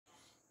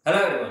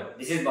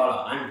This is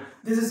Bala and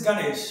this is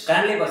Ganesh.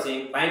 Currently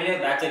pursuing final year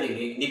bachelor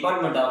degree,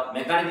 Department of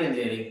Mechanical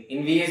Engineering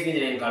in VSB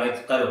Engineering College,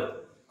 Karur.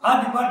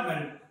 Our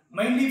department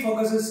mainly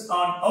focuses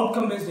on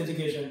outcome-based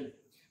education.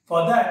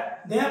 For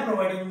that, they are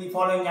providing the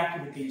following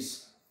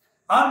activities.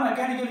 Our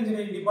Mechanical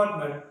Engineering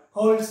department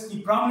holds the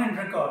prominent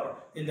record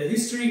in the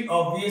history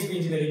of VSB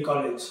Engineering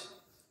College.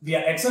 We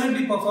are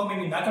excellently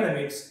performing in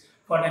academics.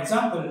 For an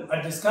example,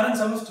 at this current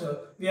semester,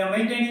 we are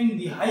maintaining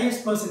the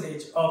highest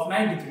percentage of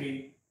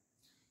 93.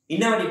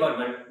 In our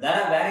department, there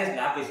are various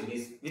lab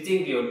facilities which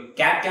include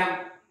CAD/CAM,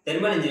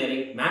 thermal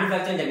engineering,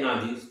 manufacturing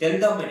technology,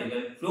 strength of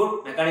material,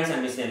 fluid mechanics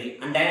and machinery,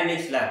 and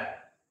dynamics lab.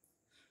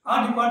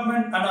 Our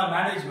department and our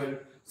management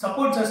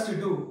supports us to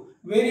do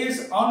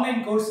various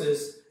online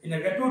courses in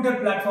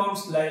reputed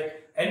platforms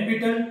like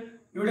NPTEL,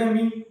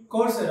 Udemy,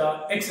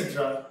 Coursera,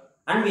 etc.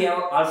 And we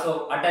have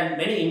also attended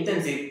many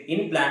intensive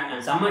in-plant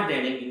and summer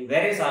training in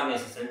various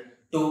organizations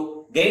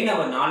to gain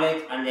our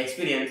knowledge and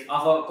experience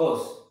of our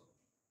course.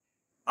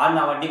 And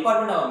our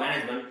department of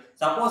management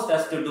supports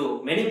us to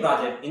do many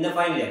projects in the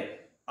final year.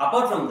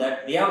 Apart from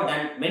that, we have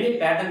done many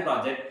patent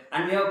projects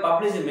and we have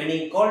published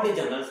many quality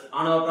journals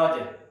on our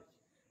project.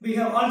 We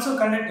have also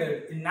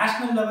conducted a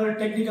national level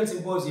technical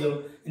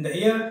symposium in the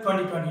year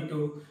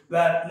 2022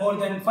 where more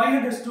than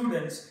 500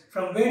 students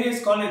from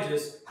various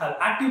colleges have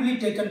actively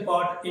taken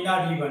part in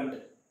our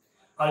event.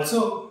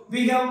 Also,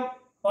 we have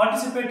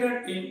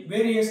participated in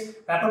various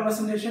paper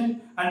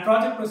presentation and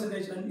project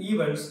presentation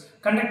events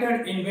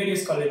conducted in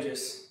various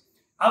colleges.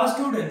 Our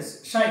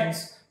students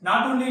shines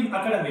not only in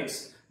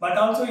academics but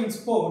also in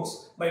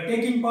sports by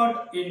taking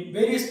part in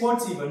various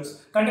sports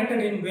events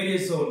conducted in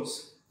various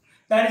zones.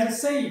 There is a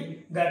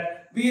saying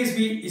that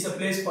VSB is a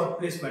place for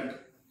placement.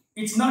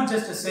 It's not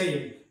just a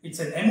saying, it's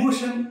an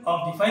emotion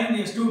of the final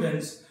year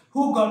students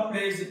who got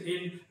placed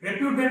in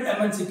reputed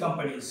MNC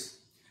companies.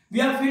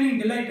 We are feeling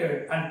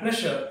delighted and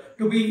pleasure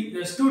to be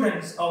the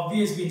students of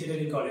VSB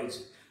Engineering College.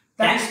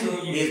 Thanks to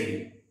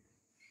VSB.